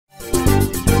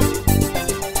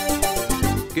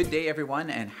Good day, everyone,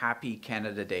 and happy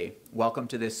Canada Day. Welcome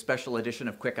to this special edition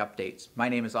of Quick Updates. My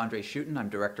name is André Schutten. I'm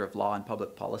Director of Law and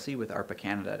Public Policy with ARPA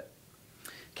Canada.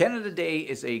 Canada Day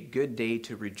is a good day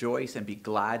to rejoice and be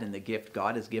glad in the gift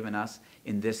God has given us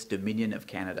in this Dominion of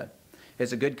Canada.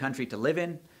 It's a good country to live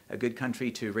in, a good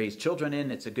country to raise children in,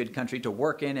 it's a good country to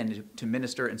work in and to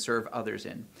minister and serve others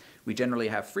in. We generally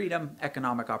have freedom,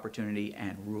 economic opportunity,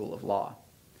 and rule of law.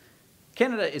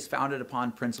 Canada is founded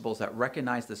upon principles that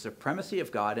recognize the supremacy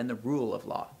of God and the rule of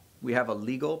law. We have a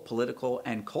legal, political,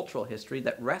 and cultural history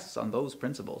that rests on those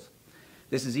principles.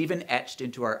 This is even etched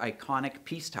into our iconic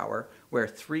Peace Tower, where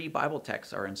 3 Bible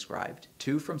texts are inscribed,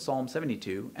 2 from Psalm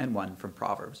 72 and 1 from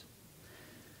Proverbs.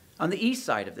 On the east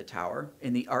side of the tower,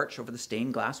 in the arch over the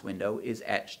stained glass window, is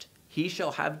etched, "He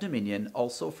shall have dominion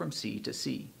also from sea to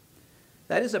sea."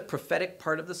 That is a prophetic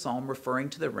part of the psalm referring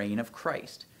to the reign of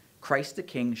Christ. Christ the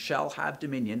King shall have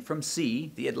dominion from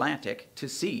sea, the Atlantic, to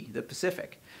sea, the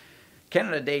Pacific.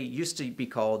 Canada Day used to be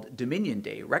called Dominion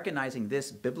Day, recognizing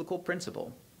this biblical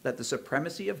principle that the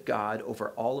supremacy of God over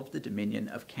all of the dominion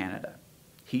of Canada.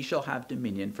 He shall have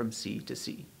dominion from sea to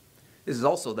sea. This is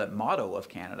also the motto of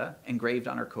Canada, engraved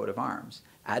on our coat of arms,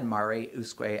 ad mare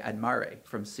usque ad mare,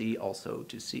 from sea also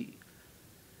to sea.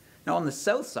 Now on the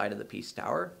south side of the Peace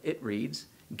Tower, it reads,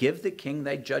 "Give the king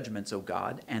thy judgments, O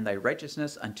God, and thy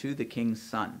righteousness unto the king's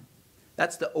son."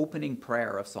 That's the opening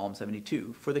prayer of Psalm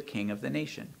 72 for the king of the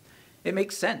nation. It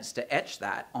makes sense to etch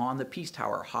that on the Peace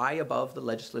Tower high above the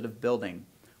legislative building,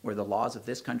 where the laws of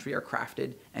this country are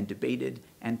crafted and debated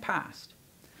and passed.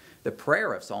 The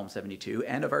prayer of Psalm 72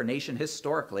 and of our nation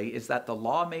historically is that the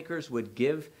lawmakers would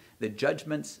give the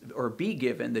judgments, or be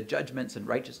given the judgments and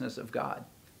righteousness of God.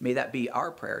 May that be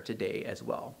our prayer today as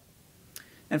well.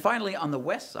 And finally, on the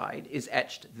west side is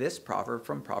etched this proverb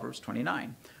from Proverbs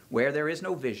 29, "Where there is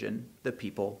no vision, the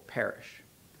people perish."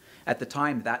 At the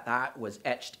time that was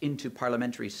etched into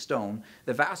parliamentary stone,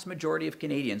 the vast majority of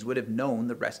Canadians would have known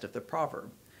the rest of the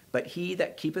proverb. "But he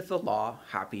that keepeth the law,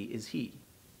 happy is he."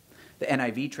 The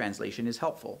NIV translation is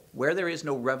helpful. "Where there is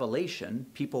no revelation,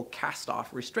 people cast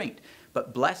off restraint,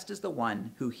 but blessed is the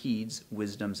one who heeds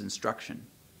wisdom's instruction."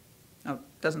 Now,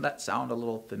 doesn't that sound a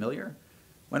little familiar?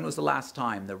 When was the last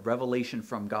time the revelation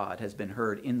from God has been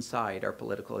heard inside our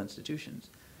political institutions?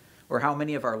 Or how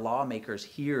many of our lawmakers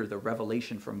hear the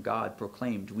revelation from God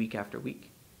proclaimed week after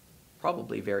week?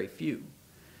 Probably very few.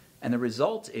 And the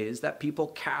result is that people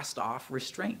cast off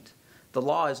restraint. The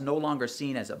law is no longer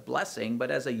seen as a blessing, but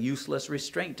as a useless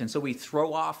restraint. And so we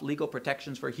throw off legal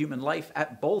protections for human life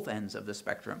at both ends of the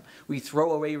spectrum. We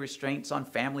throw away restraints on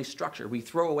family structure. We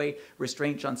throw away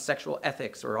restraints on sexual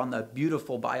ethics or on the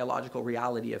beautiful biological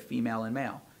reality of female and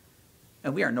male.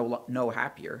 And we are no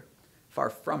happier. Far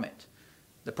from it.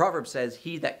 The proverb says,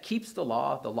 "He that keeps the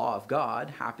law of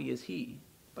God, happy is he."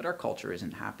 But our culture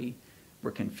isn't happy.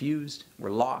 We're confused,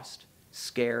 we're lost,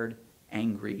 scared,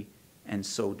 angry, and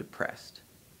so depressed.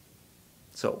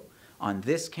 So, on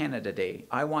this Canada Day,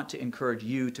 I want to encourage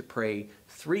you to pray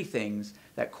 3 things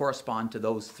that correspond to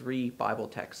those 3 Bible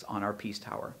texts on our Peace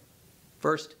Tower.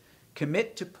 First,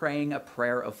 commit to praying a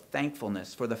prayer of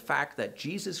thankfulness for the fact that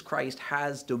Jesus Christ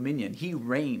has dominion. He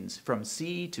reigns from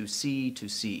sea to sea to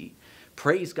sea.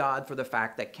 Praise God for the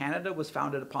fact that Canada was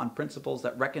founded upon principles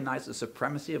that recognize the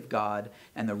supremacy of God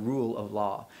and the rule of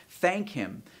law. Thank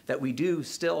Him that we do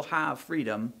still have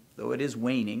freedom, though it is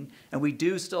waning, and we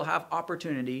do still have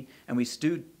opportunity, and we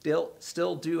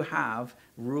still do have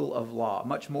rule of law,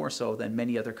 much more so than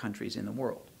many other countries in the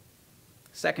world.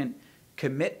 Second,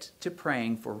 commit to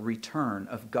praying for return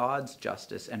of God's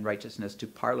justice and righteousness to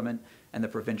Parliament and the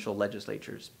provincial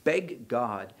legislatures. Beg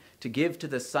God to give to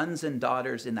the sons and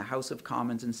daughters in the House of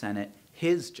Commons and Senate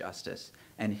His justice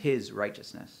and His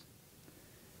righteousness.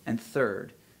 And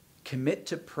third, commit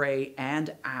to pray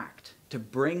and act to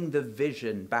bring the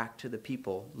vision back to the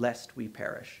people, lest we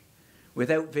perish.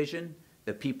 Without vision,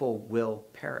 the people will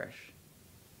perish.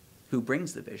 Who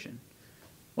brings the vision?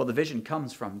 Well, the vision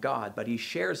comes from God, but He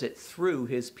shares it through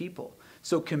His people.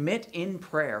 So commit in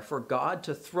prayer for God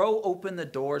to throw open the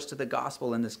doors to the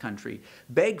gospel in this country.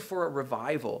 Beg for a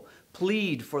revival.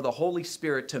 Plead for the Holy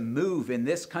Spirit to move in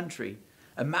this country.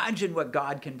 Imagine what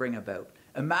God can bring about.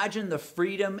 Imagine the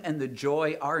freedom and the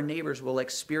joy our neighbors will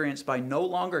experience by no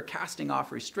longer casting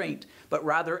off restraint, but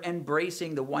rather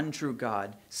embracing the one true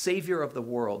God, Savior of the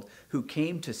world, who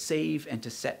came to save and to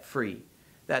set free.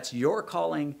 That's your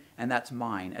calling, and that's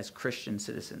mine as Christian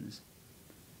citizens.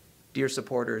 Dear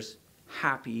supporters,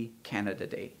 happy Canada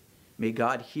Day. May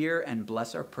God hear and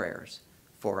bless our prayers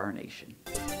for our nation.